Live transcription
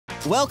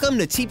Welcome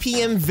to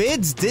TPM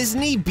Vid's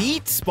Disney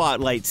Beat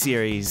Spotlight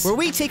Series, where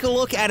we take a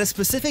look at a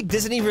specific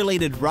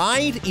Disney-related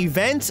ride,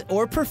 event,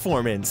 or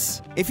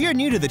performance. If you're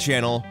new to the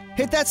channel,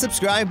 hit that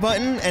subscribe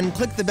button and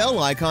click the bell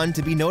icon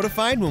to be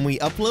notified when we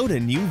upload a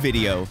new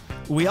video.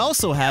 We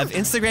also have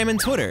Instagram and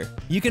Twitter.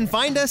 You can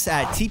find us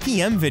at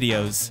TPM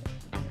Videos.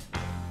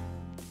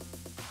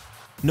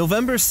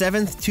 November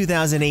 7th,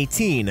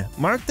 2018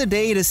 marked the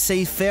day to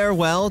say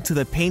farewell to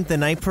the Paint the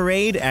Night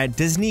Parade at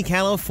Disney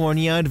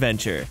California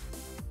Adventure.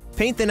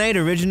 Paint the Night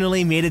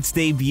originally made its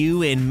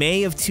debut in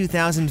May of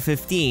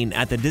 2015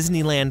 at the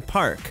Disneyland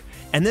Park,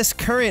 and this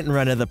current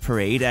run of the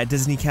parade at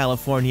Disney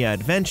California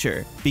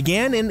Adventure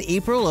began in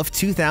April of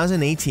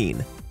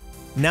 2018.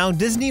 Now,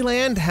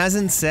 Disneyland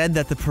hasn't said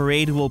that the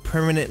parade will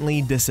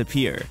permanently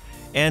disappear,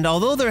 and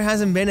although there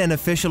hasn't been an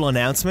official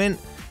announcement,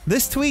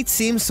 this tweet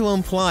seems to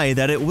imply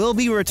that it will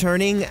be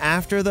returning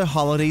after the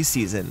holiday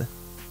season.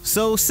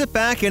 So sit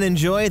back and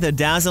enjoy the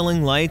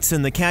dazzling lights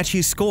and the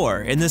catchy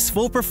score in this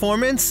full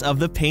performance of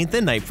the Paint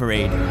the Night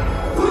Parade.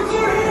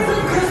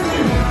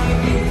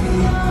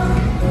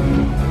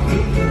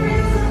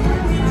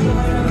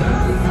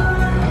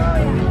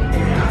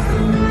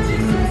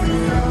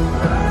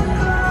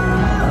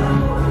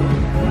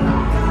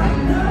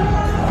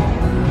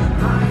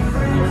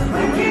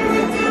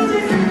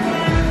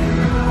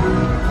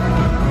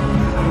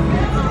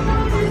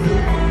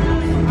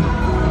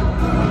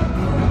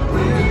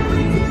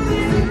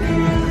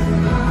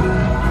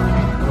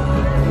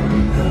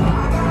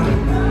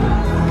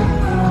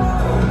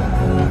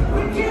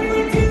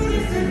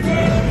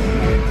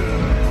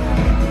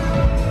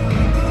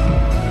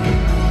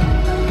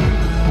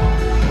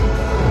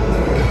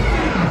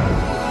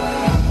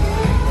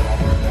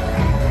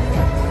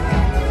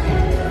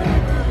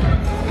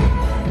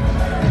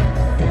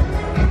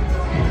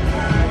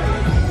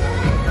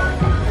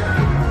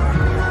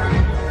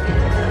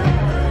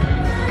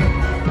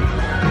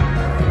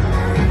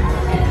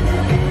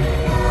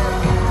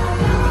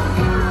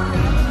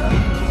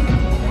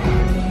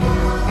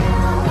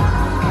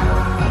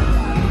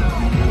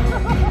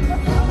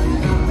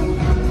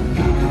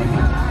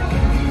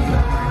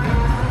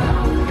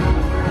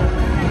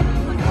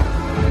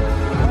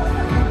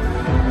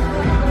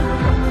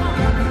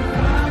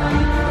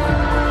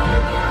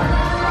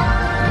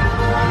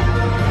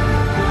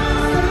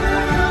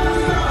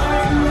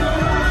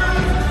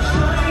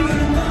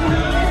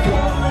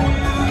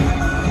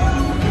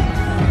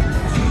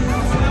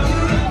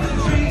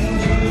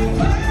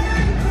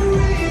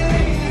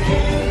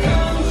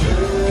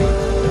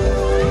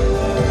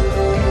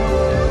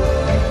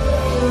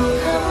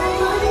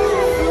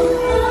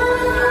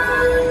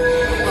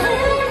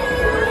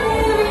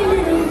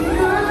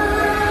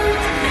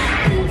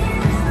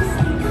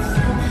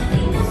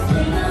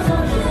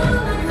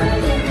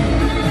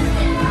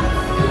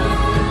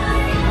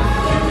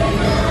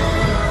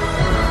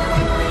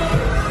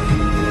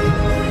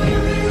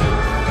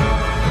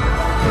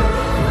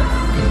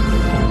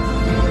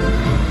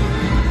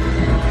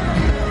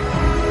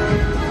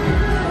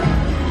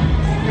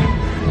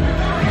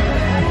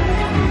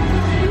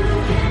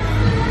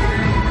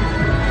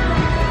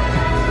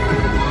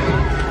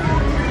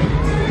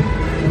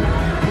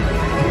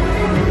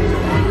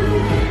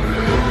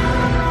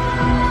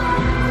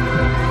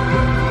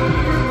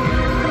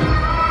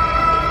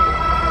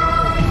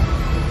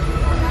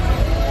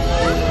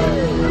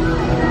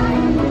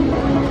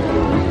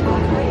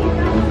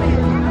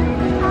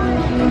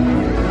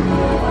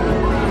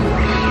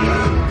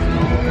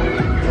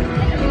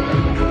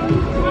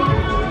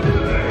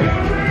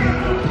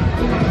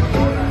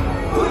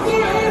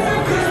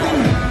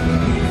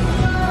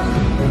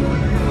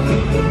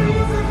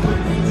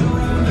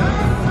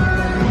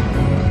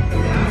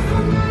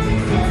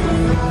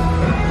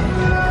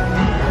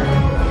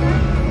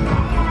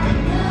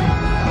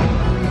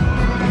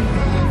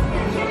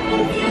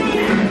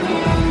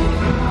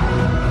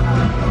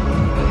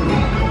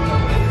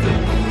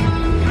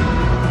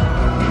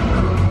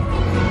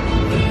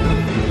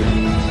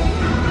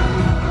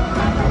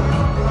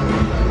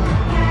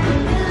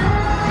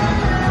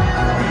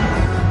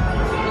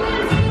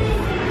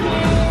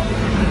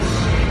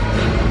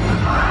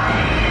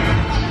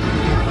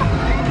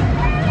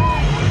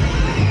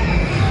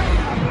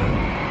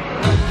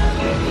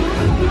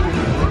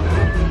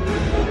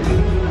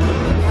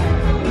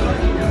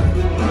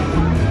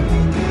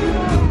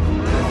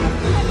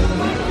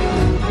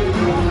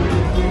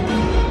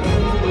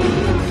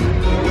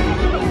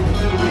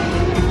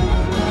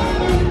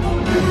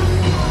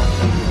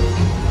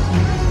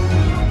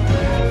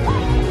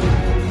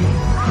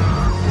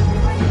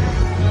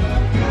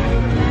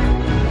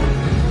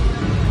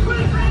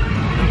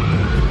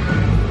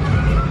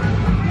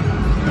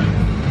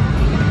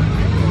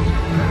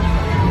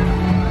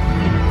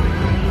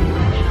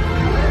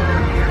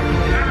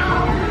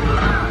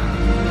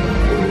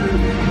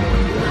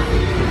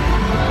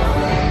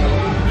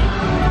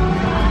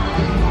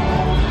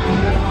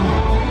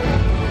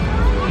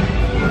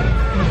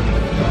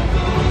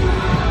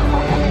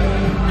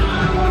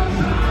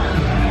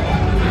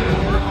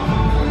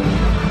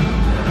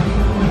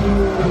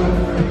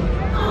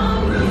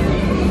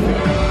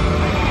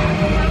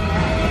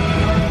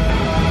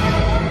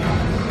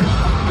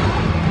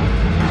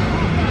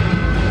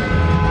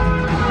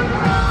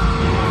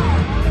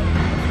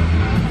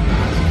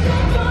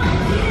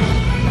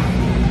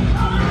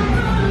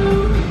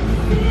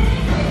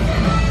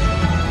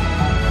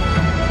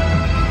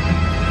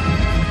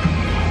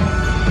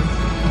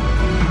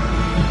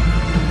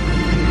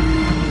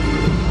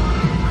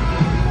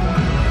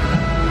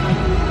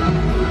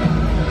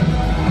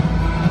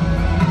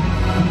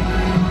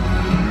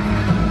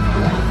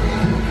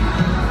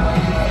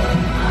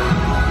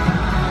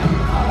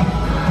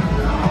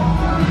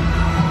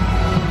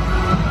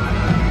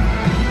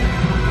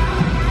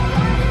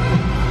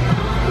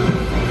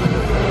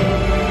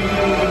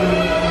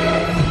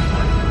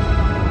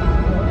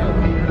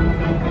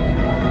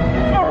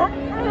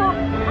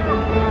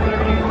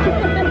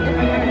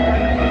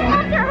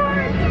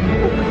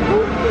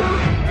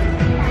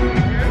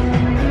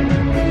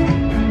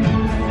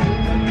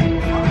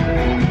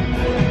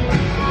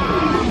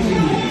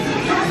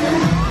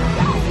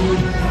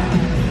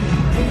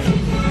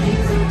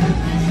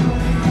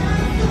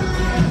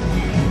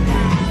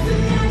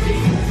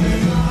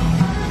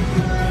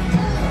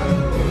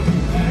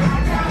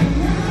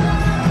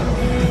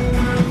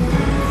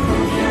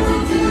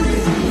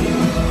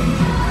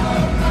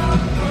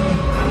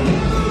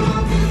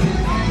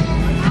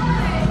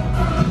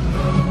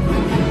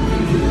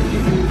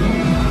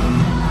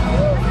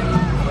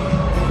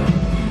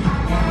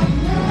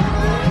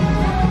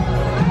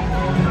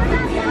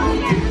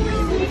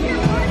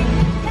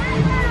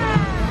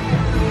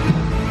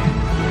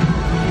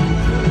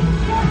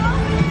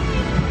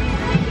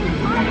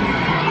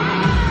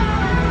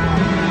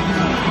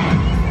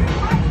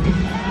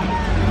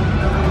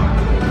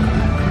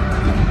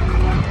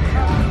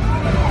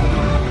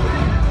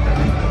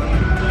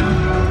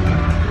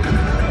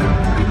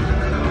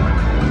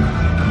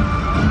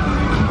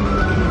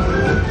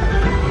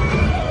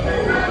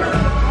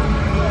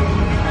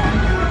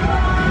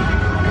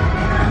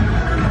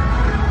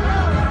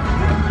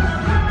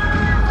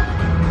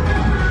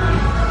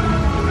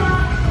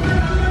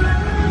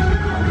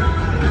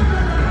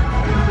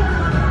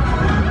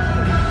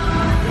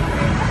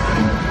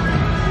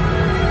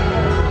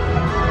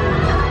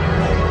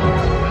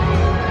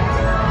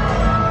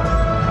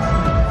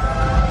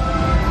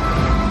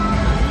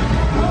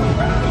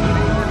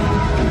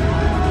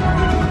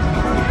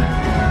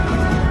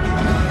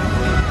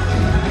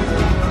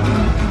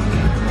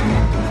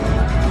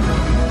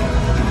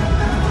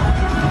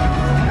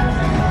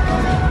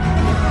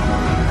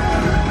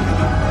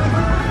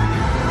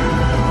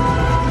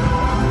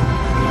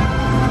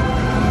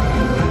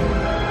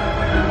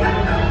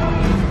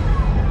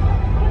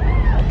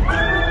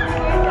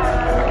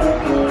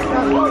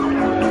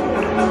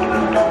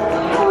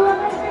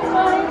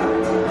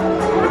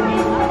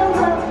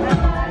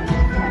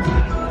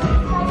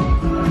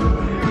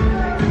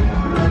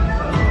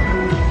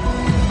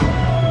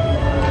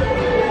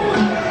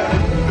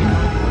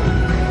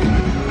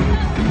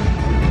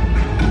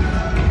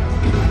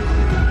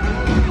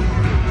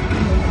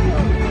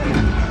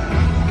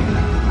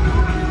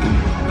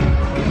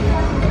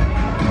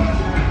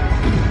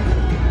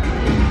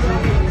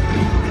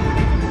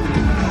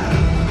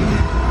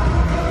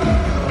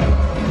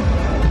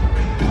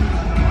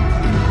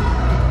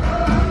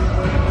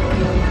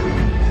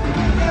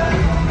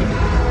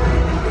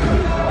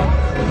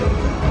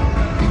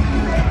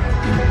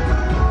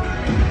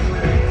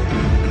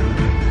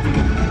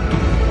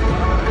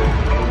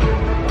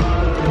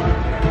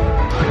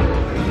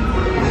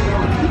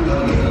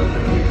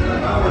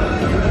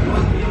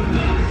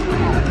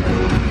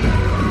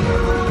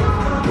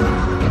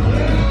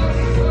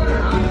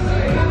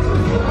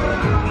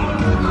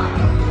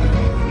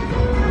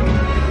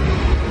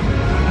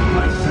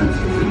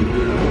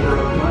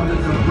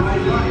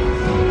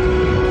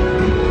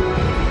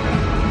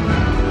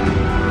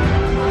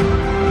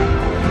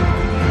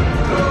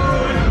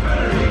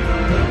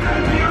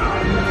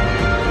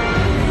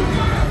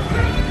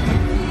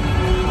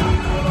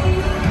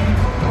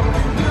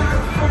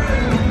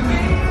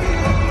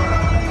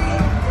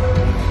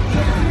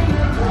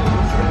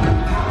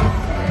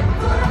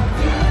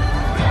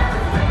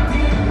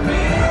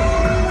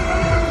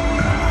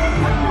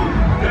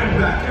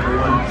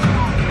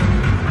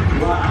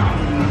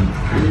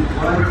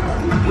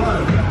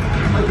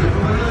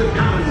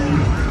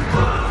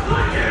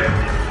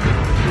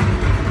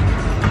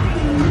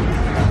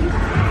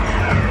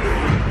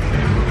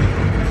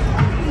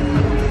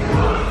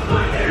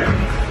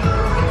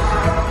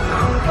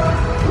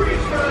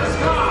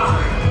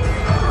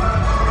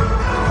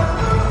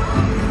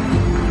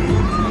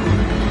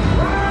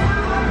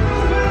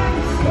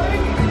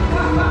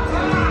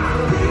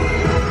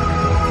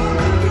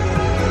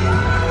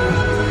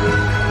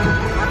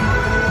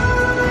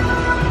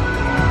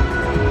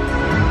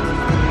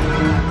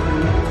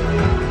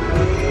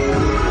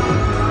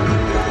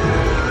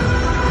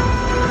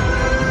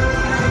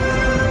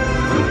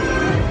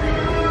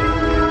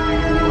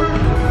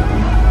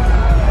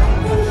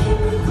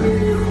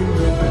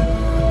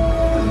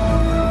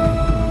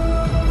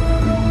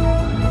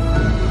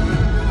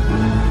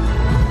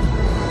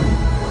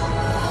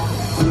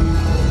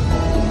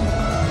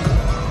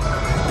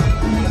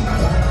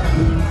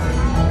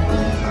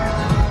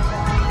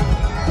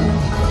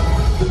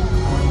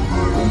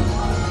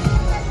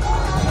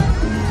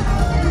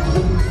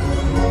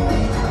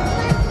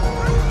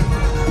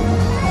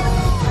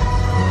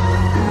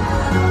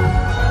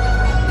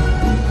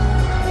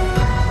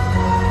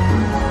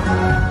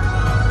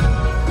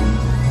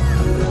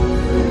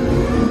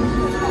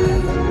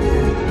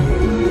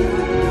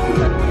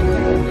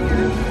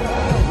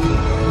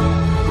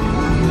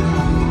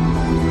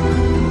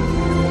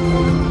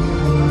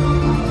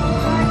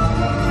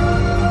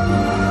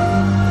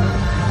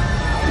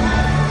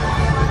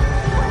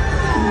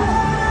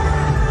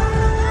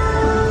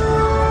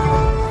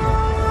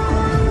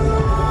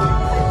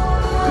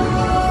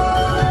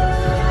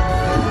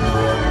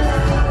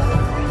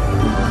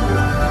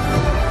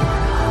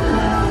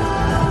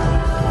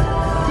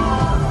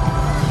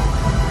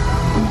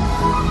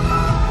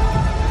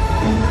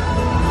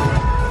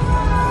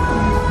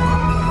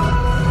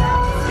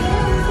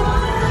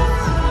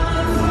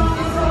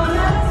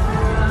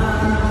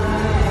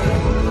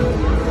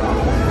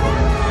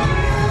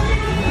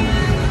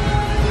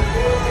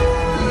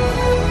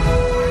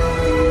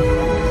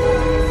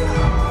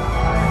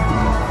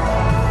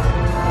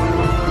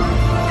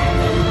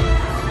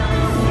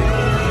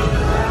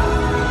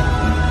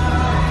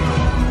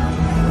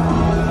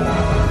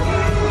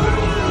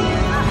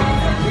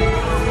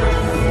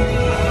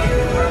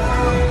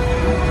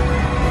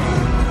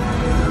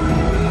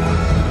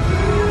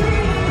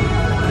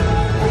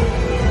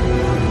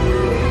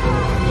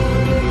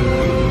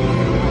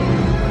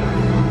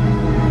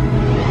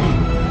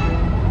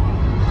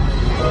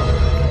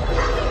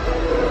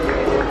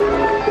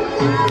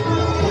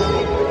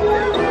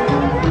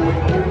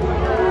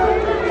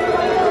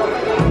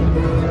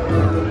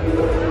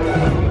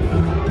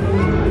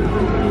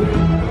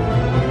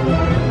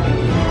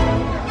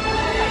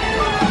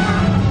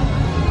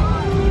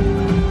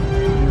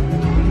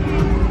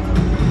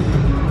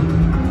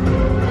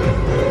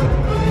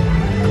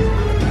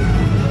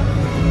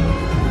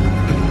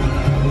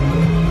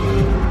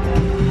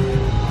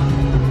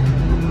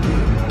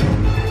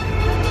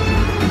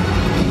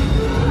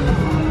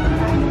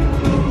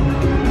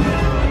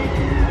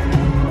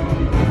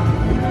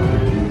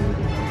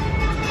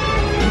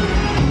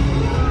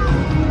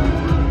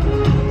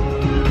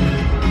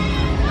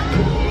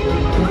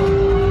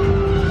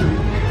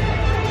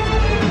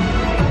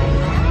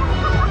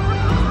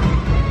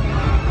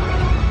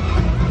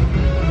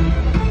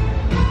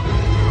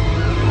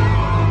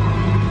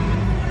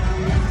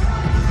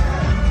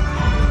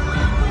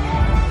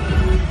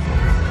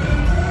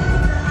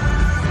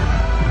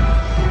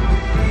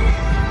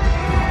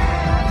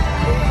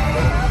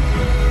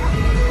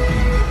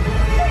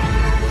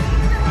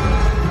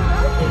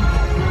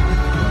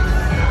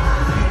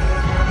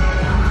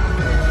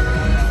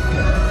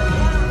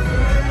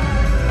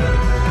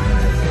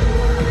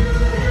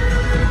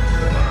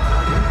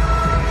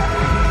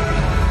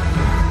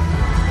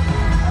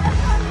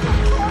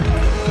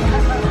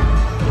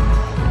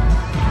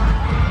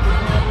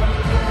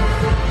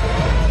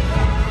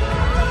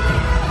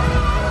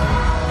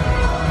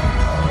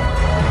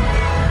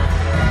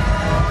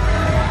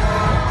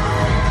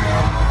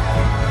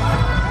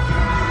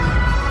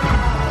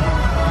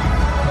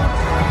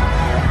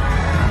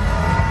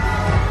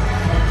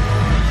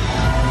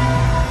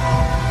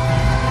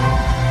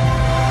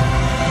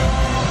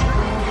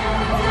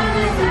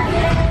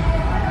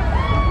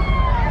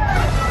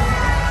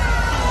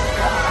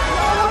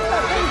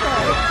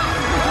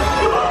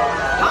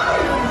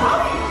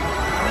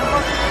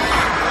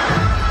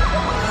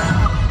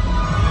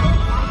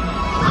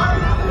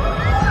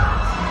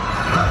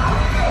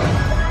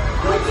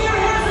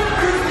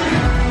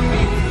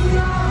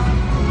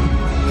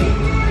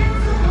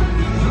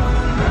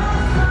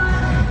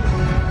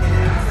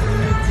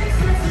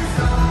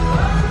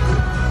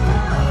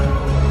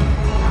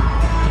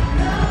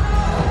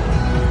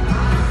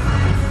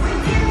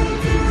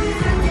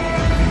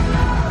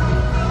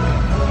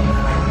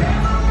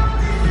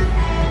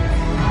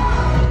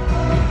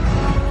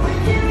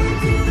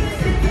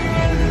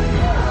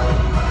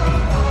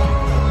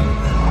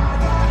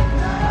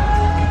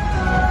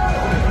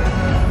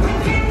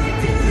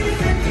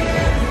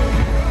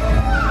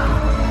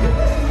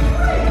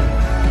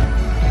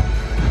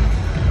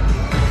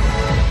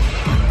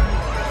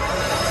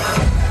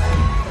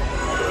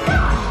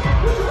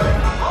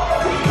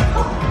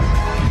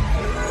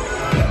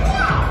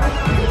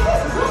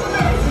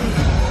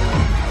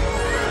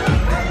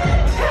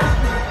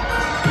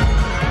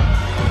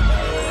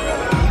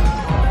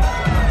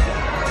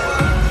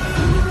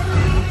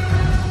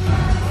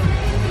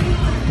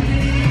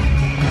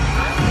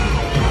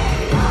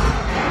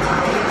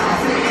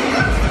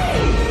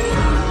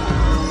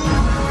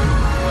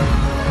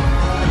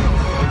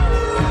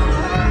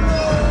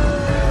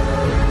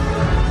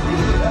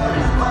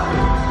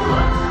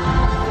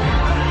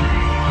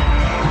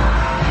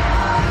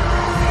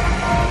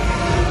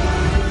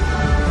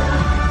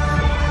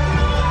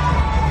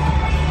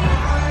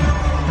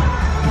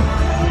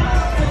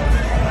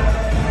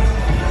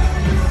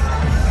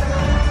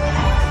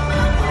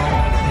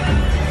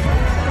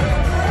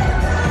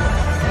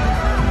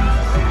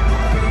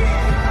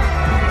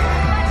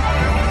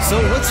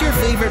 What's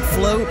your favorite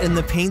float in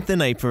the Paint the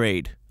Night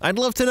Parade? I'd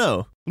love to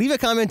know. Leave a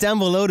comment down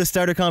below to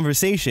start a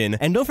conversation,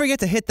 and don't forget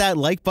to hit that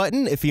like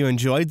button if you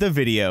enjoyed the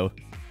video.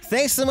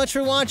 Thanks so much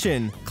for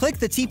watching! Click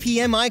the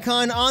TPM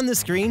icon on the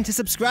screen to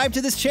subscribe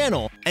to this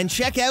channel, and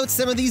check out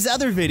some of these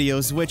other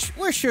videos which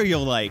we're sure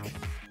you'll like.